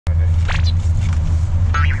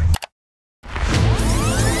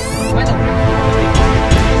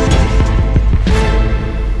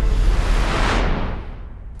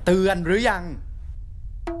ตือนหรือยัง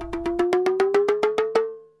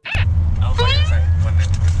เอาไปใส่วันหนึ่ง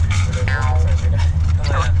เลยใส่ไม่ได้ท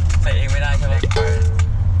ำไมอ่ะใส่เองไม่ได้ใช่ไหม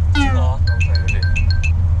จริงเหรอต้องใส่เล็ก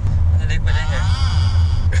มันจะเล็กไปได้ไง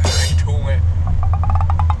ทุ่งไง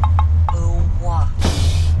ว่ะ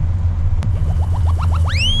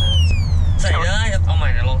ใส่ได้เอาใหม่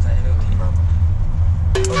นะลองใส่ให้ดูทีมา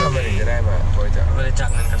ต้องทำอะไรถึงจะได้มาบริจาค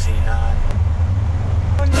เงินกับสีได้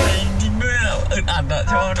มันใหญ่จริงด้วยอ่ะอึดอัดอ่ะใ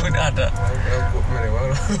ช่ไหมมันอึดอัดอ่ะแล้วกูไม่ได้ว่า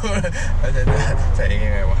เราจะใส่เอง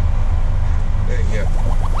ยังไงวะอย่างเงี้ย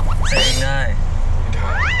ใส่เองได้ไม่ได้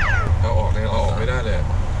เอาออกเลยเอาออกไม่ได้เลย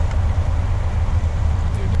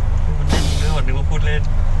มันเล่นด้วยวันนึกว่าพูดเล่น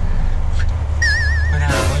ไม่ได้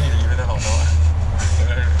เราอยู่ดีไม่ได้หรอกเนาะ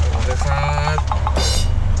เอาเลยครับ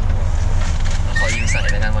ขอยืมใส่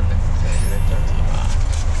ในการวันหนึ่งใส่ได้จังทีมา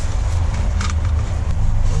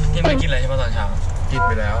ยังไม่กินอะไรใช่ไหมตอนเช้ากิน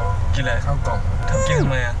ไปแล้วกินอะไรข้าวกล่องทำกินทำ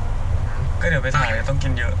ไมอ่ะก็เดี๋ยวไปถ่ายต้องกิ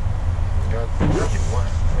นเยอะก็หิวว่ะ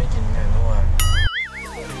ไม่กินแน่นอน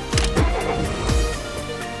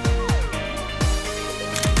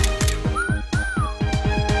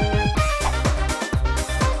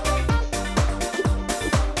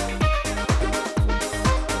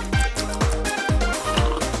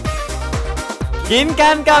กินกั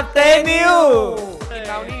นกับเตนิวกิน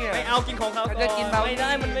เรานี่ไม่เอากินของเขาจะกินเราไม่ได้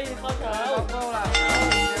มันไม่เข้าเช้า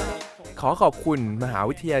ขอขอบคุณมหา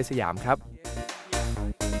วิทยาลัยสยามครับ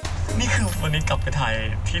นี่คือวันนี้กลับไปถ่าย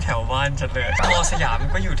ที่แถวบ้านฉันเลยมอสยาม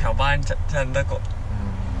ก็อยู่แถวบ้านฉันตะกบ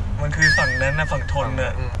มันคือฝั่งนั้นนะฝั่งทนน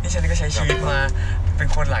ะนี่ฉันก็ใช้ชีวิตมาเป็น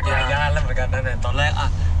คนหลากหลายย่านแล้วเหมือนกันนั่นแหละตอนแรกอ่ะ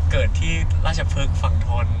เกิดที่ราชพฤกษ์ฝั่งท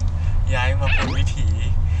นย้ายมาเป็นวิถี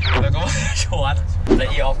แล้วก็มาชวนและ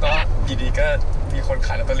อีออฟก็ดีๆก็มีคนข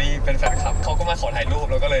ายลอตเตอรี่เป็นแฟนคลับเขาก็มาขอถ่ายรูป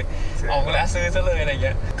แล้วก็เลยเอาแล้วซื้อซะเลยอะไรเ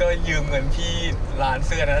งี้ยก็ยืมเงินพี่ร้านเ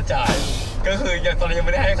สื้อนะจ่ายก็คือยังตอนนี้ยังไ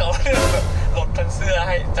ม่ได้ให้เขาแบบลดทั้งเสื้อใ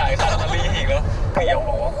ห้จ่ายค่าลอตเตอรี่อีกแล้วพี่ออฟ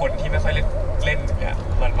บอกว่าคนที่ไม่ค่อยเล่นเนี่ย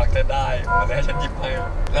มันมักจะได้มันเลยให้ฉันหยิบให้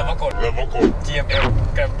แล้วปรากฏ GMM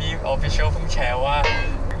Grammy Official เพิ่งแชร์ว่า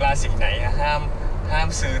ราศีไหนห้าม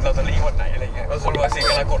ซื้อลอตเตอรี่วันไหนอะไรเงี้ยคนราศี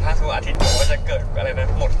กรกฎห้ามซื้ออาทิตย์บอกว่าจะเกิดอะไรนะ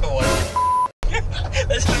หมดตัวแ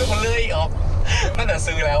ล้วฉันเป็นคนเลือกอีกออฟตั้งแต่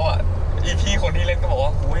ซื้อแล้วอ่ะพี่คนที่เล่นก็บอกว่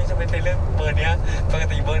าโอ้ยจะไม่ไปเลือกเบอร์เนี้ยปก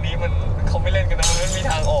ติเบอร์นี้มันเขาไม่เล่นกันนะมันไม่มี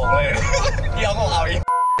ทางออกเลยพี่เอาเอาอีก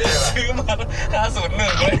ซื้อมา501เล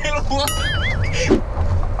ยไม่รู้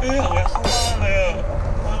เอาไว้เข้าบ้านเลย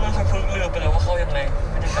มันเพิ่งเลือกไปแล้วว่าเข้ายังไง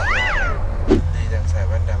ไม่ได้กลับมาดีจังใส่แ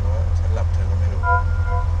ว่นดำว่าฉันหลับเธอก็ไม่รู้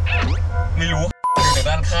อยู่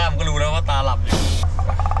ด้านข้ามก็รู้แล้วว่าตาหลับอยู่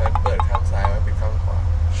แล้วเปิดข้างซ้ายไว้ปิดข้างขวา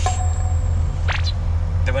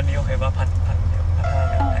แต่วันนี้โอเคป่ะ1,500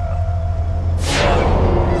แพงป่ะ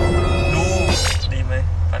ดูดีไหม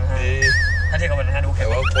1,500ดีถ้าเทียบกับ1,500ดูแค่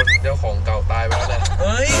ว่าคนเจ้าของเก่าตายไปแล้วนะเ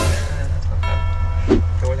ฮ้ย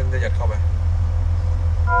คือว่าฉันจะยัดเข้าไป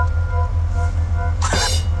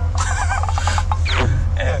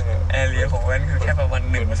แอเรียของแว่นคือแค่ประมาณ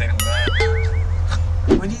 1% ของหน้า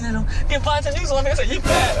วันนี้ไงน้องเนี่ยฟ้าฉันยิ่งสวนให้ใส่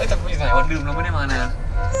28แต่ไม่ใส่วันดื่มเราไม่ได้มานะ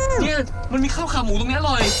เนี่ยมันมีข้าวขาหมูตรงนี้อ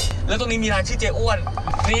ร่อยแล้วตรงนี้มีร้านชื่อเจ๊อ้วน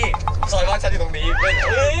นี่ซอยบ้านฉันอยู่ตรงนี้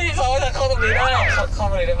ซอยบ้านฉันเข้าตรงนี้ได้เข้า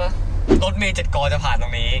มาเลยได้ปะรถเมล์7 กจะผ่านตร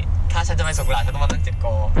งนี้ถ้าฉันจะไปสุขลาฉันต้องมาตั้ง7 ก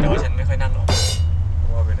แต่ว่าฉันไม่ค่อยนั่งหรอกเพร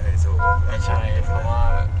าะว่าเป็นไฮโซไม่ใช่เพราะว่า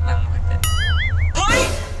นั่งไม่เป็นเฮ้ย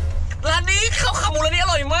ร้านนี้ข้าวขาหมูร้านนี้อ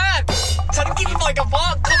ร่อยมากฉันกินบ่อยกับพ่อ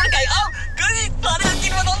ข้าวมันไก่ก็นี่ร้านนี้กิ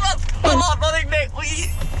นมาตลอดตอนเด็กๆ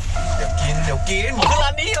เดี๋ยวกินคือร้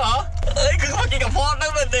านนี้เหรอคือเขากินกับพ่อตั้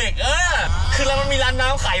งแต่เด็กคือแล้วมันมีร้านน้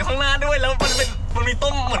ำขายอยู่ข้างหน้าด้วยแล้วมันมี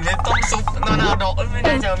ต้มเหมือนเป็นต้มซุปมะนาวดองไม่แ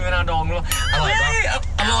น่ใจมีมะนาวดองด้วยอร่อยปะ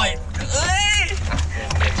อร่อย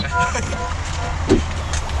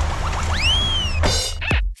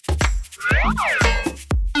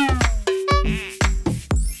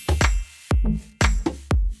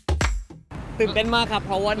ตื่นเต้นมากครับเ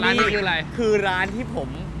พราะว่านี่คือร้านที่ผม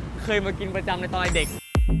เคยมากินประจำในตอนเด็ก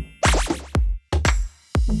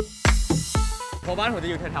เพราะบ้านผมจะ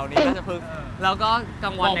อยู่แถวๆนี้ก็จะพึ่งแล้วก็กล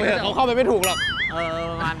างวันเนี่ยเขาเข้าไปไม่ถูกหรอก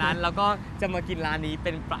ประมาณนั้นแล้วก็จะมากินร้านนี้เ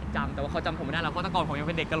ป็นประจำแต่ว่าเขาจำผมไม่ได้แล้วเพราะแต่ก่อนผมยัง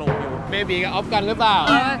เป็นเด็กกะโหลกอยู่เบบีกับออฟกันหรือเปล่า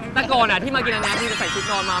แต่ก่อนอ่ะที่มากินอันนี้คือใส่ชุด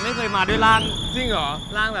นอนมาไม่เคยมาด้วยร่างจริงเหรอ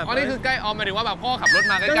ร่างแบบอ๋อนี่คือใกล้ออฟหมายถึงว่าแบบพ่อขับรถ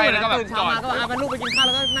มาใกล้ๆแล้วก็แบบเช้ามาก็พาลูกไปกินข้าวแ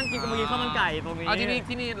ล้วก็นั่งกินข้าวมันไก่ตรงนี้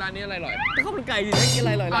ที่นี่ร้านนี้อะไรอร่อยข้าวมันไก่ดิได้กินอะไ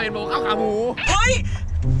รอร่อยเราเห็นบอกข้าวขาหมูเฮ้ย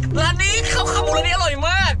ร้านนี้ข้าวขาหมูร้านนี้อร่อยม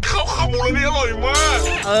าก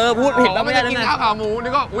พูดผิดแล้วไม่ได้กินข้าวขาหมู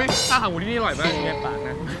นี่ก็อุ้ยข้าวขาหมูที่นี่อร่อยมากเงี้ยปากน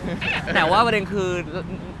ะแต่ว่าประเด็นคือ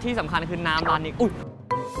ที่สำคัญคือน้ำร้านนี้อุ้ย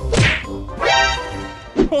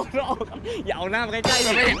อย่าเอาหน้ามาใกล้ๆ ไ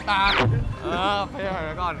ม่เห็นตาไป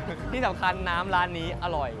ก่อนที่สำคัญน้ำร้านนี้อ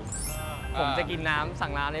ร่อยผมจะกินน้ำสั่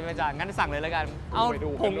งร้านได้ไหมจ๊ะงั้นสั่งเลยแล้วกันเอา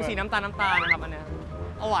ผงสีน้ำตาลนะครับอันเนี้ย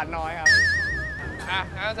เอาหวานน้อยครับ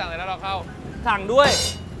งั้นสั่งเลยแล้วเราเข้าสั่งด้วย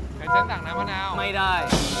ฉันสั่งน้ำมะนาวไม่ได้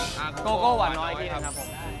โกโก้หวานน้อยกินนะครับผม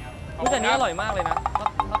แต่นี้อร่อยมากเลยนะ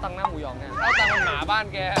ข้าวตังหน้าหมูยองเนี่ยข้าวตังมันหมาบ้าน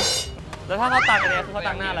แกแล้วถ้าข้าวตังอันนี้คือข้าว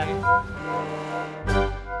ตังหน้าอะไร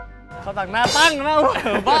ข้าวตังหน้าตั้งนะ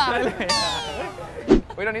บ้าเล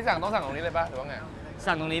ยตอนนี้ต้องสั่งตรงนี้เลยป่ะหรือว่าไง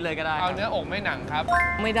สั่งตรงนี้เลยก็ได้เอาเนื้ออกไม่หนังครับ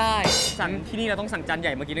ไม่ได้สั่งที่นี่เราต้องสั่งจานให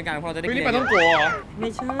ญ่มากินด้วยกันเพราะเราจะได้กินนี่ปลาต้องโกเหรอไม่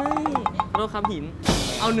ใช่โรคคำหิน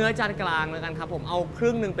เอาเนื้อจานกลางแล้วกันครับผมเอาค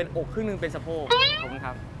รึ่งหนึ่งเป็นอกครึ่งหนึ่งเป็นสะโพกผมค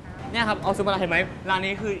รับเนี่ยครับเอาซุปมะนาวเห็นไหมร้าน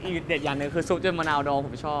นี้คืออีกเด็ดอย่างหนึ่งคือซุปเจอมะนาวดองผ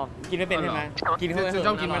มชอบกินไม่เป็นใช่ไหมกินเข้าไปช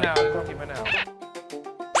อบกินมะนาวชอบกินมะนาว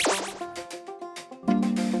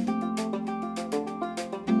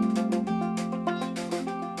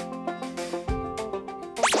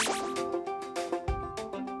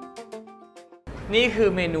นี่คือ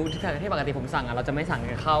เมนูที่ปกติผมสั่งเราจะไม่สั่ง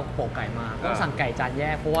ข้าวโปะไก่มาต้องสั่งไก่จานแย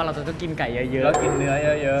กเพราะว่าเราจะต้องกินไก่เยอะๆแล้วกินเนื้อ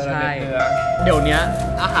เยอะๆใช่เดี๋ยวนี้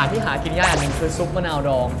อาหารที่หากินยากอย่างหนึ่งคือซุปมะนาวด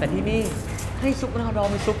องแต่ที่นี่ให้ซุปมะนาวดอง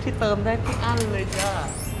เป็นซุปที่เติมได้ทุกอันเลยจ้า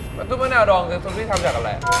ซุปมะนาวดองคือซุปที่ทำจากอะไ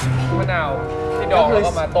รมะนาวที่ดองแล้ว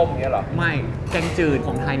ก็มาต้มอย่างเงี้ยหรอไม่แกงจืดข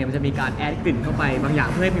องไทยเนี่ยมันจะมีการแอดกลิ่นเข้าไปบางอย่าง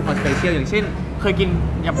เพื่อให้มีความสเปเชียลอย่างเช่นเคยกิน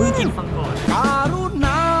อย่าเพิ่งกินฟังก่อนการุณ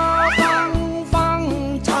าฟัง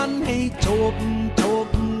ฉันให้จบ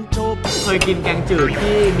เคยกินแกงจืด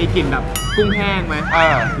ที่มีกลิ่นแบบกุ้งแห้งไหม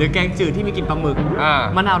หรือแกงจืดที่มีกลิ่นปลาหมึก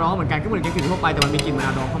มะนาวดองเหมือนกันก็เหมือนแกงจืดทั่วไปแต่มันมีกลิ่นมะน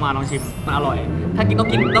าวดองเข้ามาลองชิมมันอร่อยถ้ากินต้อง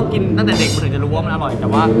กินตั้งแต่เด็กมันถึงจะรู้ว่ามันอร่อยแต่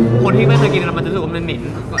ว่าคนที่ไม่เคยกินมันจะรู้สึกว่ามันเหม็น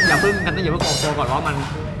อย่าเพิ่งออกตัวก่อนว่ามัน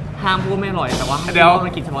ห้ามพูดไม่อร่อยแต่ว่าเดี๋ยวมั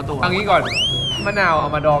นกลิ่นเฉพาะตัวเอางี้ก่อนมะนาวเอา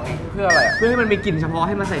มาดองอีกเพื่ออะไรเพื่อให้มันมีกลิ่นเฉพาะใ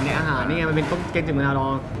ห้มาใส่ในอาหารนี่ไงมันเป็นต้มแกงจืดมะนาวดอ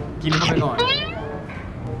งกินเข้าไปก่อน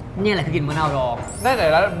นี่แหละคือกินมะนาวดองได้แต่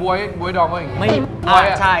แล้วบวยดองก็อย่างงี้ไม่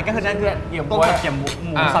ใช่ก็คือนั่นคือเกี่ยวต้มสับเกี่ยวหมู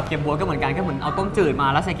สับเกี่ยวบวยก็เหมือนกันก็เหมือนเอาต้มจืดมา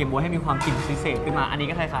แล้วใส่เกี่ยวบวยให้มีความกลิ่นพิเศษขึ้นมาอันนี้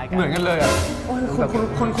ก็คล้ายๆกันเหมือนกันเลยอ่ะโอ้ย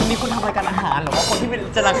คนนี้คนทำรายการอาหารหรอว่าคนที่เป็น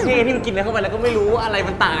จระเข้ที่มันกินแล้วเข้าไปแล้วก็ไม่รู้อะไร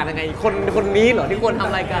มันต่างกันยังไงคนนี้เหรอที่ควรท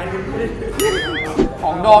ำรายการข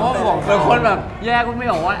องดองก็ของบางคนแบบแยกก็ไม่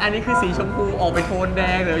ออกว่าอันนี้คือสีชมพูออกไปโทนแด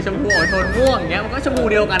งหรือชมพูออกไปโทนม่วงอย่างเงี้ยมันก็ชมพู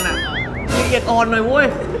เดียวกันอ่ะละเอียดอ่อนหน่อยเว้ย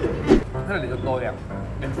ถ้าเดี๋ยวจะโตเนี่ย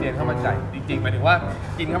เป็นเซียนข้าวมันไก่จริงๆหมายถึงว่า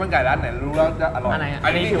กินข้าวมันไก่ร้านไหนรู้แล้วจะอร่อยอั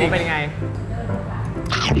นนี้ถือว่าเป็นไง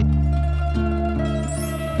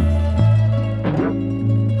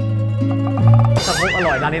สะโพกอ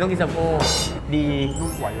ร่อยร้านนี้ต้องกินสะโพกดีนุ่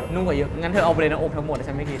มกว่าเยอะงั้นเธอเอาไปเลยนะอกทั้งหมดแต่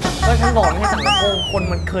ฉันไม่กินก็ฉันบอกให้สั่งสะโพกคน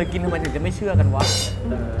มันเคยกินทำไมถึงจะไม่เชื่อกันวะ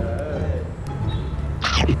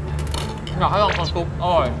อยากให้ลองซุปอ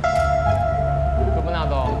ร่อยซุปมะนาว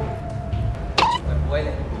ดอง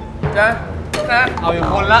จ้ะเอาอยู่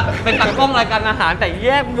คนละเป็นตากล้องรายการอาหารแต่แย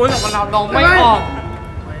กมุ้ยกับมะนาวดองไม่ออก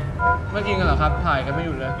ไม่กินกันเหรอครับถ่ายกันไม่ห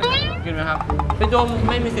ยุดเลยกินไหมครับพี่โจ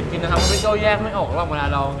ไม่มีสิทธิ์กินนะครับเพราะพี่โจแยกไม่ออกระหว่างมะนาว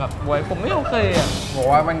ดองกับบวยผมไม่โอเคอ่ะบอก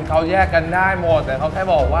ว่ามันเขาแยกกันได้หมดแต่เขาแค่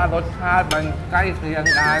บอกว่ารสชาติมันใกล้เคียง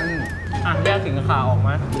กันแยกถึงขาออกไหม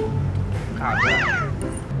ขาด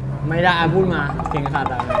ไม่ได้พูดมาถึงขา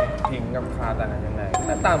ต่างกันถึงกับขาต่างกันยังไงห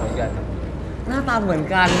น้าตาเหมือนกันหน้าตาเหมือน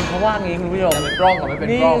กันเพราะว่างี้คุณผู้ชมเป็นกล้องกับไม่เป็น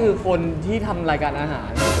กล้องนี่คือคนที่ทำรายการอาหาร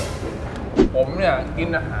ผมเนี่ยกิน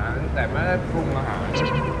อาหารแต่ไม่ได้ปรุงอาหาร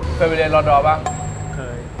เคยไปเรียนรอดอป่ะเค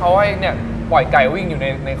ยเขาให้เนี่ยปล่อยไก่วิ่งอยู่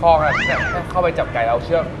ในคอกนะเนี่ยเข้าไปจับไก่เอาเ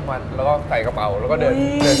ชือกมันแล้วก็ใส่กระเป๋าแล้วก็เดิน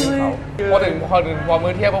ขึ้นเขาพอมื้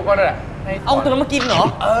อเที่ยงปุ๊บก็ได้เอาตัวนั้นมากินเหรอ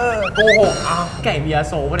โกหกไก่เบียร์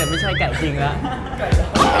โซ่เนี่ยไม่ใช่ไก่จริงแล้ว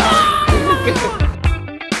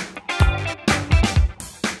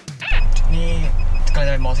นี่กำลังจ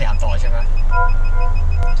ะไปมอสยามต่อใช่ไหม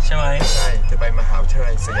ใช่จะไปมหาวิทยา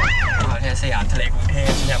ลัยสยามสยามทะเลกรุงเท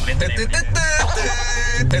พอยากเล่นทะเล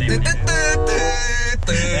ไ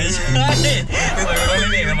ม่ใช่เราเล่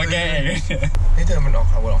นเองมาแก้เองนี่เธอมันออก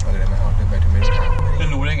ข่าวออกอะไรไหมเดินไปทำไมจะ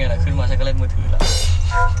รู้ได้ไงล่ะขึ้นมาฉันก็เล่นมือถือแล้ว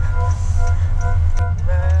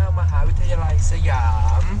มหาวิทยาลัยสยา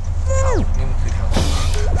มนี่มันคือทาง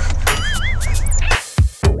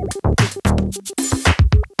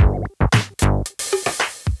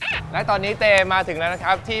และตอนนี้เตมาถึงแล้วนะค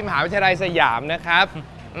รับที่มหาวิทยาลัยสยามนะครับ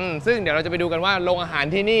ซึ่งเดี๋ยวเราจะไปดูกันว่าโรงอาหาร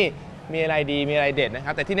ที่นี่มีอะไรดีมีอะไรเด็ดนะค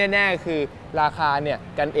รับแต่ที่แน่ๆคือราคาเนี่ย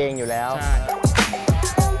กันเองอยู่แล้ว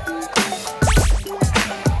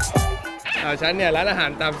ฉันเนี่ยร้านอาหาร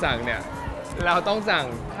ตามสั่งเนี่ยเราต้องสั่ง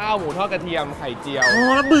ข้าวหมูทอดกระเทียมไข่เจียว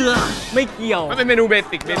แล้วเบื่อไม่เกี่ยวมันเป็นเมนูเบ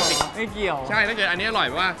สิกไม่เกี่ยวใช่ถ้าเกิดอันนี้อร่อย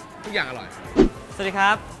เพราะว่าทุกอย่างอร่อยสวัสดีค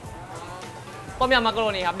รับต้มยำมักกะโร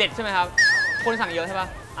นีครับเด็ดใช่ไหมครับคนสั่งเยอะใช่ปะ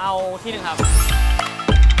เอาที่หนึ่งครับ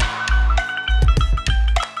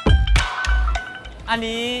อัน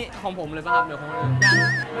นี้ของผมเลยป่ะครับเดี๋ยวของคนอื่น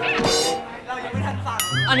เรายังไม่ทันสั่ง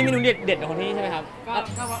อันนี้เมนูเด็ดของที่นี่ใช่ไหมครับก็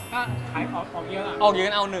ขายของเยอะออกเยอะ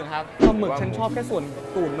กันเอาหนึ่งครับปลาหมึกฉันชอบแค่ส่วน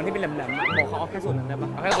ตูดมันที่เป็นแหลมๆบอกเขาเอาแค่ส่วนนั้นได้ปะ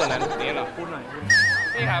เอาแค่ส่วนนั้นนี่เหรอพูดหน่อย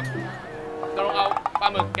นี่ครับจะลองเอาปลา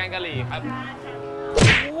หมึกแกงกะหรี่ครับ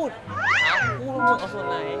พูดปลาหมึกเอาส่วน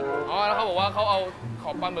ไหนอ๋อแล้วเขาบอกว่าเขาเอาข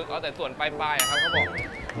องปลาหมึกเอาแต่ส่วนปลายๆครับเขาบอก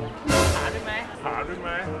ขาด้วยไหม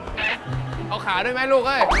เอาขาด้วยไหมลูกเ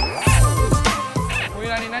อ้ยอุ้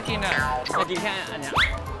ยร้านนี้น่ากินอ่ะจะกินแค่อันเนี้ย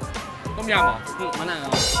ต้มยำเหรอมะนาว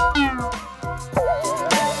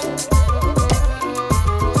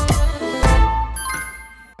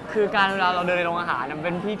คือการเวลาเราเดินในโรงอาหารมันเ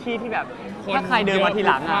ป็นที่ที่แบบถ้าใครเดินมาที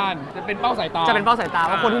หลังอ่ะจะเป็นเป้าสายตาเ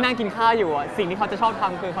พราะคนที่นั่งกินข้าวอยู่อ่ะสิ่งที่เขาจะชอบท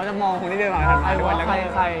ำคือเขาจะมองคนที่เดินมาถัดไปแล้ว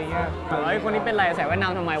ใครอย่างเงี้ยเฮ้ยคนนี้เป็นไรใส่แว่นด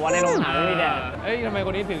ำทำไมวะในโรงอาหารไม่มีแดดเอ้ยทำไมค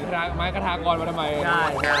นนี้ถือไม้กระทากรมาทำไมใช่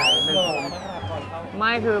ไ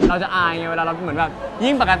ม่คือเราจะอายไงเวลาเราเหมือนแบบ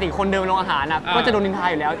ยิ่งปกติคนเดินโรงอาหารอ่ะก็จะโดนนินทา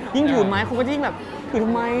อยู่แล้วยิ่งถือไม้เขาก็ยิ่งแบบถือท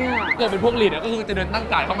ำไมอ่ะเกิดเป็นพวกลีดก็คือจะเดินตั้ง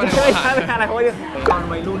กาดเข้ามาในโรงอาหารอะไรเขาจะตอน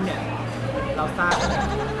วัยรุ่นเนี่ยเราซ่า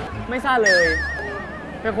ไม่ซ่าเลย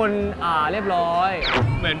เป็นคนเรียบร้อย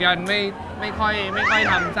เหมือนกันไม่ค่อย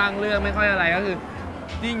ทำสร้างเรื่องไม่ค่อยอะไรก็คือ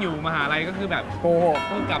ยิ่งอยู่มหาลัยก็คือแบบโกหก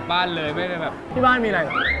ต้องกลับบ้านเลยไม่ได้แบบที่บ้านมีอะไร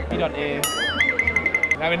P.A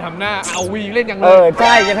เราเป็นทำหน้าเอาวีเล่นอย่างใ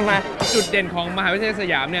ช่จะทำไมจุดเด่นของมหาวิทยาลัยส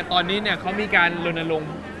ยามเนี่ยตอนนี้เนี่ยเขามีการรณรง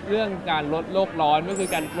ค์เรื่องการลดโลกร้อนก็คือ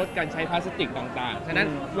การลดการใช้พลาสติกต่างๆฉะนั้น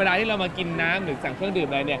เวลาที่เรามากินน้ำหรือสั่งเครื่องดื่ม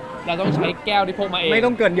อะไรเนี่ยเราต้องใช้แก้วที่พกมาเองไม่ต้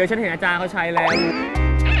องเกินเยอะฉันเห็นอาจารย์เขาใช้แล้ว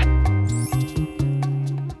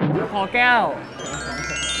ขอแก้ว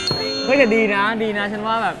เฮ้ยแต่ดีนะฉัน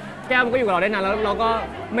ว่าแบบแก้วมันก็อยู่กับเราได้นานแล้วเราก็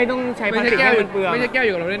ไม่ต้องใช้พลาสติกให้เปลืองไม่ใช่แก้วอ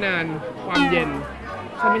ยู่กับเราได้นานความเย็น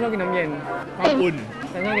ฉันไม่ชอบกินน้ำเย็นความอุ่น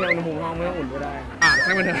ฉันชอบกินอุณหภูมิห้องไม่ต้องอุ่นก็ได้ใ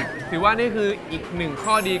ช่ไหมเถอะถือว่านี่คืออีกหนึ่ง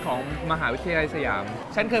ข้อดีของมหาวิทยาลัยสยาม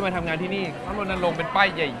ฉันเคยมาทำงานที่นี่เขารณรงค์เป็นป้าย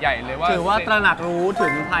ใหญ่ๆเลยว่าถือว่าตระหนักรู้ถึ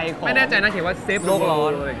งภัยของไม่แน่ใจนะเขียนว่าเซฟโลกร้อ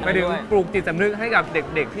นไปถึงปลูกจิตสำนึกให้กับเ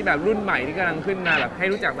ด็กๆที่แบบรุ่นใหม่ที่กำลังขึ้นมาแบบให้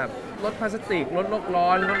รู้จักแบบลดพลาสติกลดโลกร้อ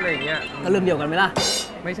นลดอะไรอย่างเงี้ยก็เริ่มเดียวกันไหมล่ะ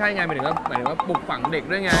ไม่ใช่ไงหมายถึงว่าปลูกฝังเด็ก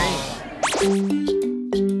ด้วยไง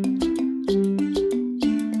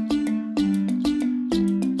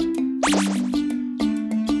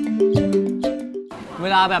เว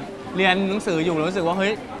ลาแบบเรียนหนังสืออยู่รู้สึกว่าเฮ้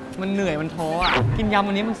ยมันเหนื่อยมันท้ออ่ะกินยำ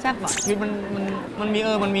วันนี้มันแซ่บอ่ะชีวิตมัน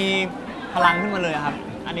มีพลังขึ้นมาเลยครับ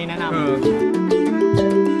อันนี้แนะนำ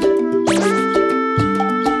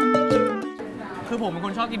คือผมเป็นค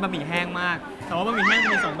นชอบกินบะหมี่แห้งมากแต่ว่าบะหมี่แห้งจะ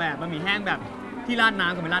มี2แบบบะหมี่แห้งแบบที่ราดน้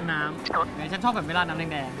ำกับไม่ราดน้ำแต่ฉันชอบแบบไม่ราดน้ำแ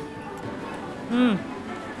ดง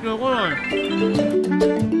ๆเดี๋ยวก็เลย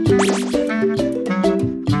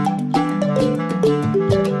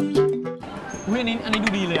อันนี้ดู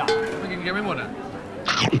ดีเลยอ่ะไม่กินยังไม่หมดอ่ะ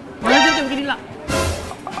ไม่จริงๆกินทีละ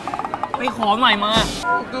ไปขอใหม่มา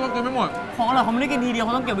ก็กินไม่หมดของเหรอเขาไม่ได้กินทีเดียวเข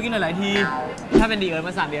าต้องเก็บไว้กินหลายๆทีถ้าเป็นดีม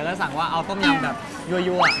าสั่งเดียวแล้วสั่งว่าเอาต้มยำแบบ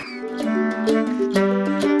ยั่วๆ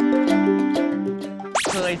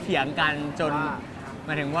เคยเถียงกันจนหม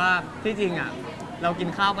ายถึงว่าที่จริงอ่ะเรากิน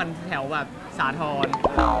ข้าวกันแถวแบบสาทร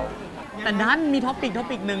แต่ดันมีท็อปิ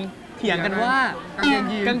กหนึ่งเถียงกันว่า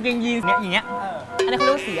กางเกงยีนอย่างเงี้ยอันนี้เขาเ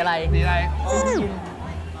รียกว่าสีอะไร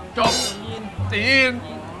จบสี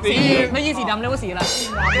ไม่ยีนสีดำเรียกว่าสีอะไร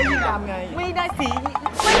ไม่ยีนดำไงไม่ได้สี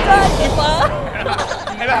ฟ้า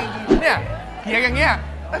เห็นป่ะเนี่ยเถียงอย่างเงี้ย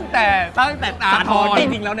ตั้งแต่สาทรจ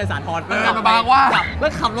ริงๆแล้วในสาทรมาบางว่าแล้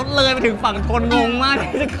วขับรถเลยมาถึงฝั่งทนงงมาก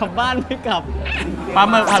ที่จะกลับบ้านไม่กลับปลา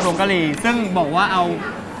หมึกผัดผงกะหรี่ซึ่งบอกว่าเอา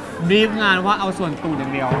บรีฟงานว่าเอาส่วนตูดอย่า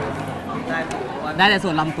งเดียวได้แต่ส่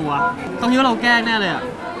วนลำตัวต้องคิดว่าเราแกล้งแน่เลยอ่ะ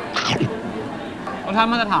รสชาติ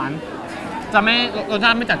มาตรฐานรสช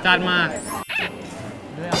าติไม่จัดจ้านมาก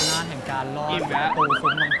ด้วยอำนาจแห่งการลอดปูซุ้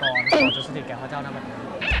มมังกรขอจุดสถิตแก่พระเจ้านะบัดนี้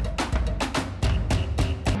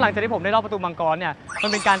หลังจากที่ผมได้ลอดประตูมังกรเนี่ยมัน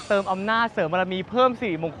เป็นการเติมอำนาจเสริมบารมีเพิ่มสิ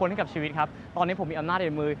ริมงคลให้กับชีวิตครับตอนนี้ผมมีอำนาจใน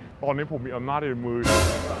มือ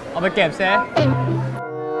เอาไปเก็บเซ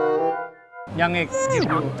ยังอีก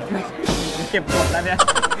เก็บหมดแล้วเนี่ย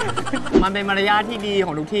มันเป็นมารยาทที่ดีข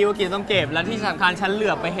องทุกที่ว่ากินต้องเก็บและที่สำคัญฉันเหลื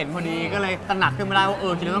อบไปเห็นพอดีก็เลยตระหนักขึ้นมาได้ว่า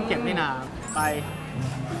กินต้องเก็บนี่นาไป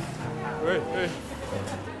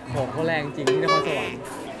ของเขาแรงจริงที่นครสวรรค์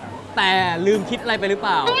แต่ลืมคิดอะไรไปหรือเป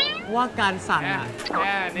ล่าว่าการสั่ง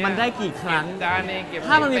มันได้กี่ครั้ง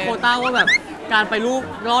ถ้ามันมีโควต้าว่าแบบการไปรูป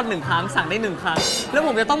รอด1 ครั้งสั่งได้1 ครั้งแล้วผ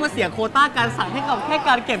มจะต้องมาเสียโควต้าการสั่งให้กับแค่ก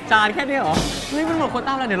ารเก็บจานแค่นี้เหรอนี่มันหมดโคว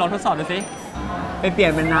ต้าแล้วเดี๋ยวลองทดสอบดูสิไปเปลี่ย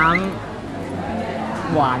นเป็นน้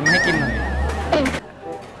ำหวานให้กินหน่อย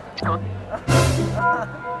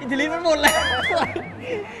อินทิลิสมันหมดแล้ว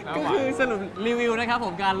ก็คือสรุปรีวิวนะครับผ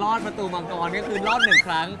มการลอดประตูมังกรก็คือลอด1 ค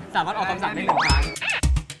รั้งสามารถออกคำสั่งได้1 ครั้ง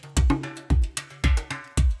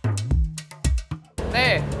เต้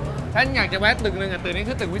ฉันอยากจะแวะตึกหนึ่งตึกนี้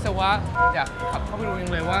คือตึกวิศวะอยากขับเข้าไปดูยั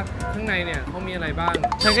งเลยว่าข้างในเนี่ยเขามีอะไรบ้าง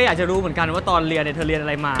ฉันก็อยากจะรู้เหมือนกันว่าตอนเรียนเนี่ยเธอเรียนอะ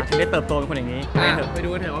ไรมาถึงได้เติบโตเป็นคนอย่างนี้ไปดู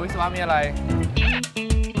กันเถอะว่าวิศวะมีอะไร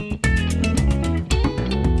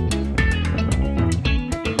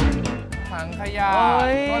ถังขยะ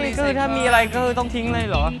ก็คือถ้ามีอะไรก็ต้องทิ้งเลย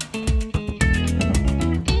เหรอ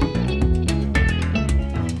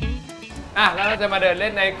แล้วเราจะมาเดินเล่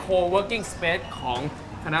นใน co-working space ของ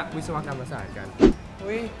คณะวิศวกรรมศาสตร์กัน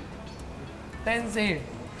เต้นสิ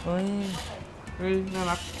เฮ้ยน่า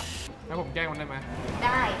รักแล้วผมแกล้งมันได้ไหมไ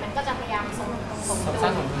ด้มันก็จะพยายามสม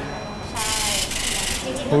ดุลใช่จ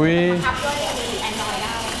ริงๆมันทับด้วยAndroid ไ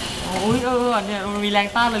ด้เนี่ยมันมีแรง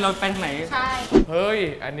ต้านเลยเราไปทางไหนใช่เฮ้ย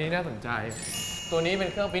อันนี้น่าสนใจตัวนี้เป็น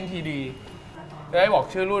เครื่องปริ้น 3D ได้บอก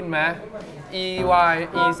ชื่อรุ่นไหม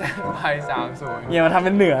EZ30อย่ามาทำเ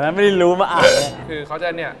ป็นเหนือนะไม่ได้รู้มาอ่านคือเขาจะ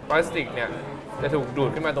เนี่ยพลาสติกเนี่ยจะถูกดูด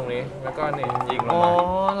ขึ้นมาตรงนี้แล้วก็นี่ยิงลงมา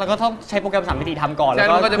แล้วก็ต้องใช้โปรแกรม3 มิติทำก่อนแล้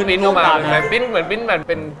วก็จะปริ้นออกมาปริ้นเหมือน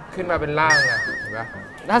เป็นขึ้นมาเป็นร่างอะเห็นปะ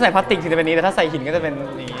ถ้าใส่พลาสติกถึงจะเป็นนี้แต่ถ้าใส่หินก็จะเป็น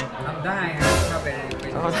นี้ทำได้ครับถ้าเป็น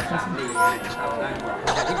3D ทำได้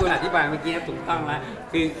แต่ที่คุณอธิบายเมื่อกี้ถูกต้องแล้ว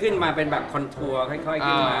คือขึ้นมาเป็นแบบคอนทัวร์ค่อยๆ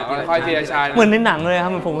ขึ้นมาค่อยๆทีละชั้นเหมือนในหนังเลยครั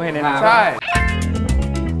บเหมือนผมเห็นในหนังใช่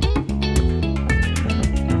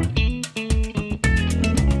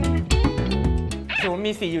สมมติ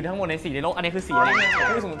มีสีอยู่ทั้งหมดในสีในโลกอันนี้คือสีอะไร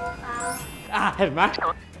คือสมมติเห็นไหม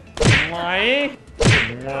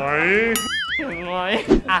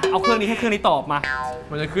เอาเครื่องนี้ให้เครื่องนี้ตอบมา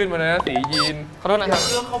มันจะขึ้นมาเลยนะสียีนขอโทษนะครับเ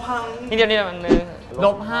ครื่องเขาพังนี่เดียวมันนึง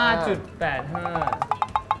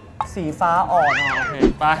-5.85สีฟ้าอ่อนโอเค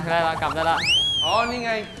ไปได้ละกลับได้ละนี่ไ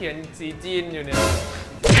งเขียนสีจีนอยู่เนี่ย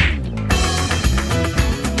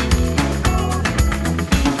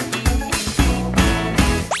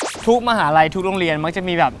ทุกมหาลัยทุกโรงเรียนมักจะ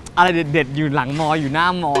มีแบบอะไรเด็ดๆอยู่หลังมออยู่หน้า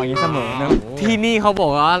มออย่างนี้เสมอนะที่นี่เขาบอ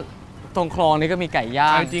กว่าตรงคลองนี้ก็มีไก่ย่า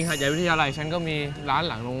งจริงๆหาดใหญ่วิทยาลัยฉันก็มีร้าน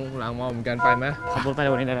หลังมอเหมือนกันไปไหมขับรถไป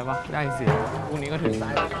วันนี้ได้ปะได้สิพรุ่งนี้ก็ถึง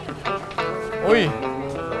อุ้ย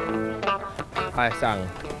ไปสั่ง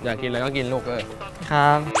อยากกินอะไรก็กินลูกเลยค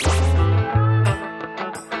รับ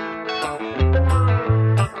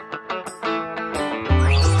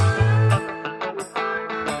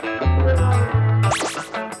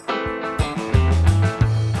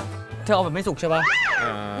เธอเอาแบบไม่สุกใช่ป่ะ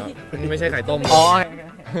นี่ไม่ใช่ไข่ต้ม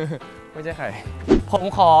ไม่ใช่ไข่ผม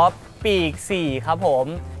ขอปีก4ครับผม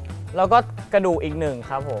แล้วก็กระดูกอีก1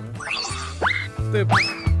ครับผมตึบ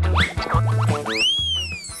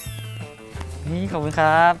นี่ขอบคุณค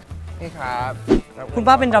รับนี่ครับคุณ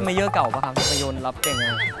ป้าเป็นดรัมเมเยอร์เก่าป่ะครับประโยนรับเก่งน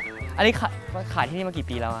ะอันนี้ขายที่นี่มากี่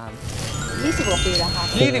ปีแล้วครับ20 กว่าปีแล้วค่ะ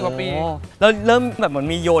20 กว่าปีแล้วเริ่มแบบเหมือน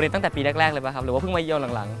มีโยนตั้งแต่ปีแรกๆเลยป่ะครับหรือว่าเพิ่งมาโยน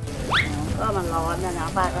หลังๆก็มันร้อนนะ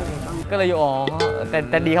ป้าก็เลยต้องก็เลย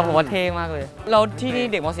แต่ดีครับผมว่าเท่มากเลยเราที่นี่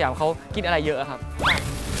เด็กม.สยามเขากินอะไรเยอะครับ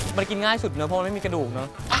มันกินง่ายสุดเนอะเพราะมันไม่มีกระดูกเนอะ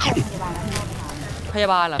พยา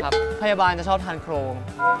บาลเหรอครับพยาบาลจะชอบทานโครง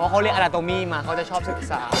เพราะเขาเรียนอนาโตมีมาเขาจะชอบศึก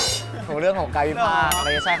ษาของเรื่องของกายวิภาคอะไร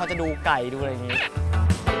ใช่เขาจะดูไก่ดูอะไรอย่างนี้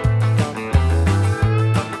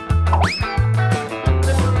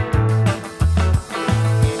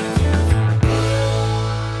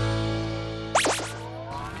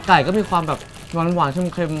ไก่ก็มีความแบบหวานๆ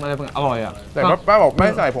เค็มๆอะไรบางอร่อยอ่ะแต่ป้าบอกไม่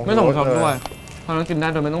ใส่ผงไม่ใส่ผงชูรสด้วยเพราะนั้นกินได้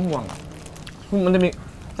โดยไม่ต้องห่วงมันจะมี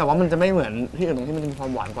แต่ว่ามันจะไม่เหมือนที่อื่นตรงที่มันจะมีความ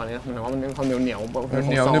หวานกว่านี้หมายว่ามันเป็นความเหนียวห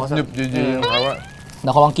นึบยืดๆครับว่าเดี๋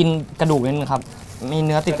ยวขอลองกินกระดูกนิดนึงครับมีเ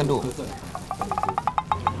นื้อติดกระดูก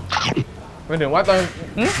หมายถึงว่าตอน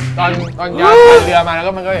ยาเรือมาแล้ว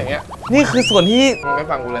ก็มันก็อย่างเงี้ยนี่คือส่วนที่ไม่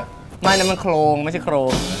ฟังกูเลยไม่นะมันโครงไม่ใช่โคร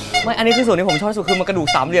งไม่อันนี้คือส่วนที่ผมชอบสุดคือมันกระดูก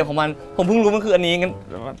3 เหลี่ยมของมันผมเพิ่งรู้มันคืออันนี้งั้น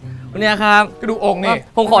วันนี้ครับกระดูกอกนี่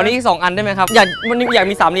ผมขอนี่อีก2 อันได้ไหมครับอยาก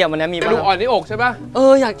มี3 เหลี่ยมมันนี้มีกระดูกอ่อนนี่อกใช่ป่ะ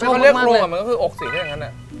อยากชอบมากเลยเรียกโครงมันก็คืออกสิถ้าอย่างนั้นน่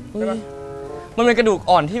ะใช่ป่ะมันเป็นกระดูก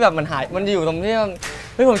อ่อนที่แบบมันหายมันจะอยู่ตรง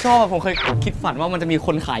ที่ผมชอบผมเคยคิดฝันว่ามันจะมีค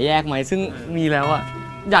นขายแยกไหมซึ่งมีแล้วอะ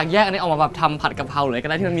อยากแยกอันนี้ออกมาแบบทำผัดกะเพราเลยก็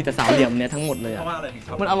ได้ที่มันมีแต่3 เหลี่ยมเนี้ยทั้งหมดเลยอะ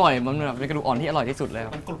มันอร่อยมันแบบเป็นกระดูกอ่อนที่อร่อยที่สุดเลย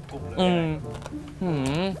มันกรุบ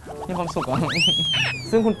มีความสุขอ่ะ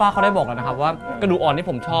ซึ่งคุณป้าเขาได้บอกแล้วนะครับว่ากระดูกอ่อนที่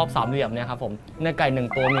ผมชอบ3 เหลี่ยมเนี่ยครับผมในไก่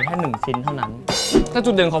1 ตัวมีแค่1 ชิ้นเท่านั้นแต่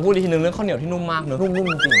จุดเด่นของพูดอีกทีนึงเรื่องข้าวเหนียวที่นุ่มมากเนอะนุ่มจ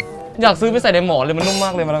ริงอยากซื้อไปใส่ในหมอนเลยมันนุ่มม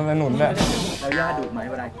ากเลยมันหนุนเลยแล้วย่าดุไหม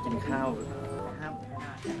เวลากินข้าว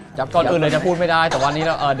จับก่อนอื่นเลยจะพูดไม่ได้แต่วันนี้เ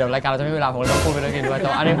ราเดี๋ยวรายการเราจะไม่เวลาผมต้องพูดไปด้วยกันด้วยแต่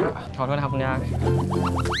อันนี้ขอโทษนะครับคุณย่า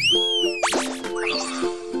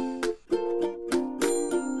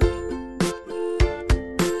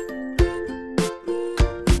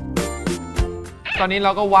ตอนนี้เร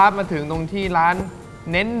าก็วาร์ปมาถึงตรงที่ร้าน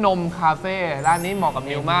เน้นนมคาเฟ่ร้านนี้เหมาะกับ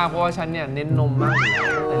นิวมากเพราะว่าฉันเนี่ยเน้นนมมากอยู่แล้ว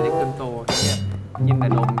ตั้งแต่เล็กจนโตเนี่ยกินแต่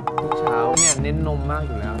นมทุกเช้าเนี่ยเน้นนมมากอ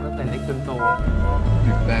ยู่แล้วตั้งแต่เล็กจนโต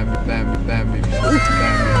แบม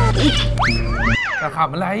จะขับ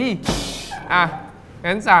อะไรอ่ะ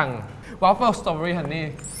งั้นสั่ง waffle strawberry honey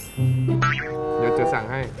เดี๋ยวจะสั่ง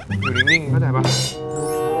ให้อยู่นิ่งๆเข้าใจปะ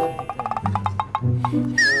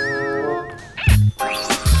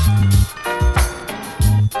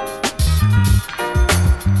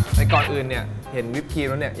ในก่อนอื่นเนี่ยเห็นวิปครีม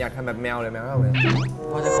แล้วเนี่ยอยากทำแบบแมวเลยแมวเท่าไหร่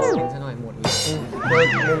ว่าจะขอกินซะหน่อยหมดเลย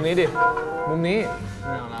มุมนี้ดิมุมนี้ไ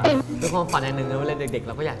ม่เอาละด้วยความฝันอันหนึ่งนะเวลาเด็กๆเ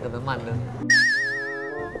ราก็อยากเติมน้ำมันเลย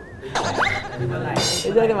ไ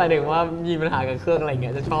ม่ใช่จะหมายถึงว่ามีปัญหากับเครื่องอะไรเ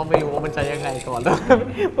งี้ยจะชอบไม่รู้ว่ามันใช้ยังไงก่อนแล้ว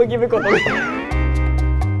เมื่อกี้ไปกดตรงนี้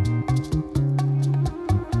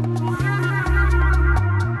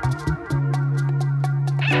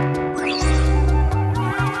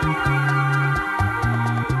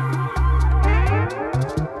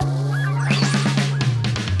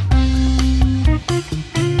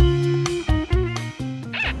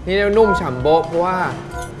นี่นุ่มฉ่ำโบ๊ะเพราะว่า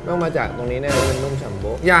ต้องมาจากตรงนี้แน่เลยเป็นนุ่มฉ่ำโ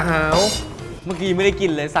บ๊ะอย่าหาวเมื่อกี้ไม่ได้กิ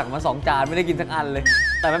นเลยสั่งมา2 จานไม่ได้กินสักอันเลย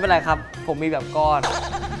แต่ไม่เป็นไรครับผมมีแบบก้อน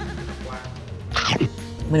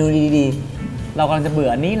เมนูดีๆเรากำลังจะเบื่อ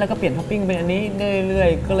อันนี้แล้วก็เปลี่ยนท็อปปิ้งเป็นอันนี้เรื่อย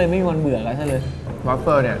ๆก็เลยไม่มีวันเบื่อแล้วใช่เลยว อฟเ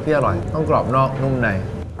ฟิลเนี่ยที่อร่อยต้องกรอบนอกนุ่มใน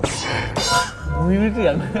มีเสี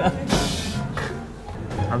ยง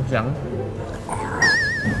ทำเสียง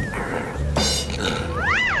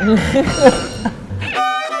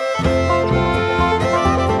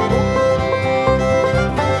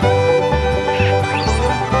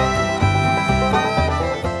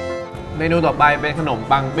เมนูต่อไปเป็นขนม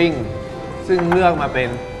ปังปิ้งซึ่งเลือกมาเป็น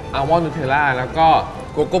อัลมอนด์นูเทลล่าแล้วก็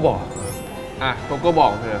โกโก้บอกโกโก้บอ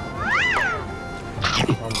กเธอ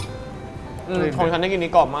ของฉันได้กิน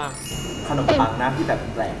นี้กรอบมากขนมปังน้ำที่แบบ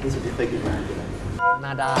แปลกที่สุดที่เคยกินมาคืออะไรน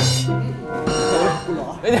าดากูหรอ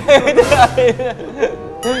ไม่ได้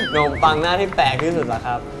ขนมปังหน้าที่แปลกที่สุดเหรอค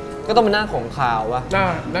รับก็ต้องเป็นหน้าของขาววะ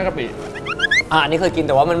หน้ากะปิอันนี้เคยกินแ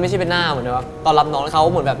ต่ว่ามันไม่ใช่เป็นหน้าเหมือนว่าตอนรับน้องเขา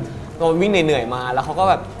เหมือนแบบตอนวิ่งเหนื่อยๆมาแล้วเขาก็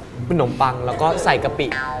แบบเป็นขนมปังแล้วก็ใส่กะปิ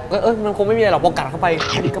มันคงไม่มีอะไรหรอกพอกัดเข้าไป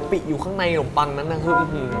มีกะปิอยู่ข้างในขนมปังนั้นนะคือ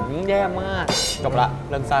แย่มากจบละ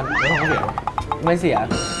เรื่องสั้นแล้วเขาเสียไม่เสีย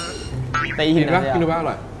แต่อีกนะกินดูบ้างอ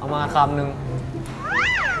ร่อยเอามาคำหนึ่ง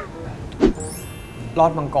รอ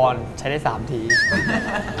ดมังกรใช้ได้3 ที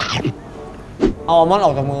เอาอัลมอนด์อ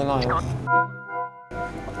อกจากมือหน่อย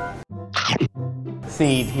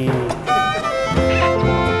4 ที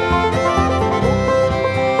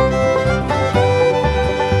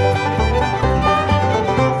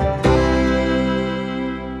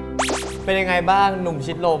เป็นยังไงบ้างหนุ่ม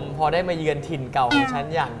ชิดลมพอได้มาเยือนถิ่นเก่าของฉัน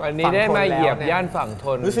อย่างวันนี้ได้มาเหยียบย่านฝั่งท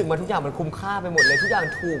นรู้สึกมันทุกอย่างมันคุ้มค่าไปหมดเลยทุกอย่าง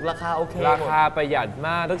ถูกราคาโอเคราคาประหยัดม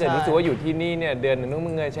ากถ้าเกิดรู้สึกว่าอยู่ที่นี่เนี่ยเดือนหนึ่งต้อง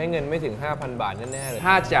ใช้เงินไม่ถึง 5,000 บาทแน่ๆเลย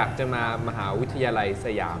ถ้าจากจะมามหาวิทยาลัยส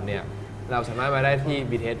ยามเนี่ยเราสามารถมาได้ที่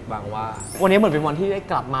BTS บางว่าวันนี้เหมือนเป็นวันที่ได้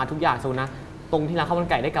กลับมาทุกอย่างสูนะตรงที่ร้านข้าวมัน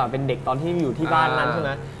ไก่ได้กลับมาเป็นเด็กตอนที่อยู่ที่บ้านนั้นใช่ไห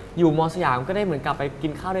มอยู่ม.สยามก็ได้เหมือนกลับไปกิ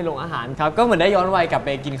นข้าวในโรงอาหารครับก็เหมือนได้ย้อนวัยกลับไป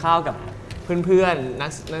กินข้าวกับเพื่อนๆ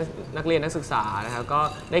นักเรียนนักศึกษานะครับก็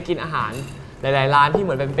ได้กินอาหารหลายๆร้านที่เห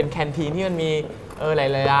มือนเป็นแคนทีนที่มันมีห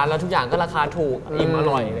ลายๆร้านแล้วทุกอย่างก็ราคาถูกอิ่มอ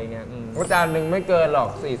ร่อยอะไรเงี้ยจานหนึ่งไม่เกินหรอก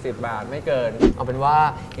40 บาทไม่เกินเอาเป็นว่า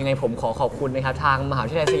ยังไงผมขอบคุณนะครับทางมหาวิ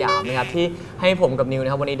ทยาลัยสยามนะครับที่ให้ผมกับนิวน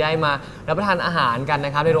ะครับวันนี้ได้มารับประทานอาหารกันน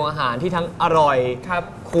ะครับในโรงอาหารที่ทั้งอร่อยครับ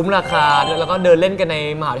คุ้มราคาแล้วก็เดินเล่นกันใน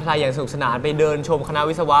มหาวิทยาลัยอย่างสนุกสนานไปเดินชมคณะ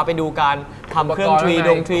วิศวะไปดูการทำเครื่อง 3D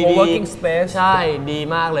co-working space ใช่ดี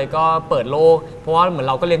มากเลยก็เปิดโลกเพราะว่าเหมือน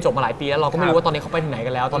เราก็เรียนจบมาหลายปีแล้วเราก็ไม่รู้ว่าตอนนี้เขาไปถึงไหน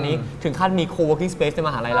กันแล้วตอนนี้ถึงขั้นมี co-working space ในม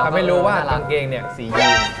หาลัยแล้วไม่รู้ว่ากางเกงเนี่ยสียี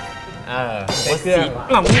นเป็นเครื่อง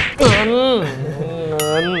หล่ำเกิน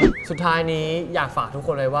สุดท้ายนี้อยากฝากทุกค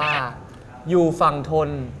นเลยว่าอยู่ฝั่งทน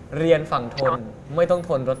เรียนฝั่งทนไม่ต้องท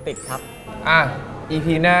นรถติดครับEP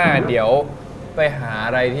หน้าเดี๋ยวไปหาอ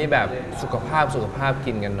ะไรที่แบบสุขภาพ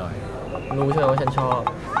กินกันหน่อยรู้ใช่ไหมว่าฉันชอบ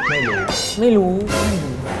ไม่รู้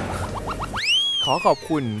ขอขอบ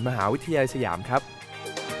คุณมหาวิทยาลัยสยามครับ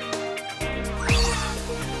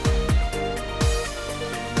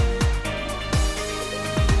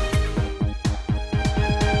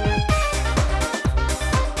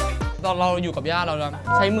ตอนเราอยู่กับย่าเรา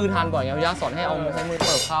ใช้มือทานบ่อยไงย่าสอนให้เอาใช้มือเ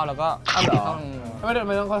ปิดข้าวแล้วก็ไ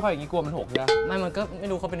ม่ต้องค่อยๆอย่างนี้กลัวมันหกนะไม่มันก็ไม่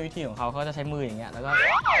รู้เขาเป็นวิธีของเขาจะใช้มืออย่างเงี้ยแล้วก็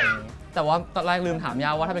แต่ว่าตอนแรกลืมถามย่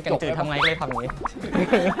าว่าถ้าเป็นแกงจืดทำไงก็เลยทำอย่างนี้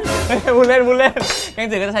พูดเล่นแกง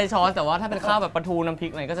จืดก็จะใช้ช้อนแต่ว่าถ้าเป็นข้าวแบบปลาทูน้ำพริ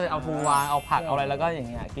กอะไรก็จะเอาทูวางเอาผักเอาอะไรแล้วก็อย่าง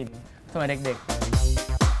เงี้ยกินสมัยเด็กๆ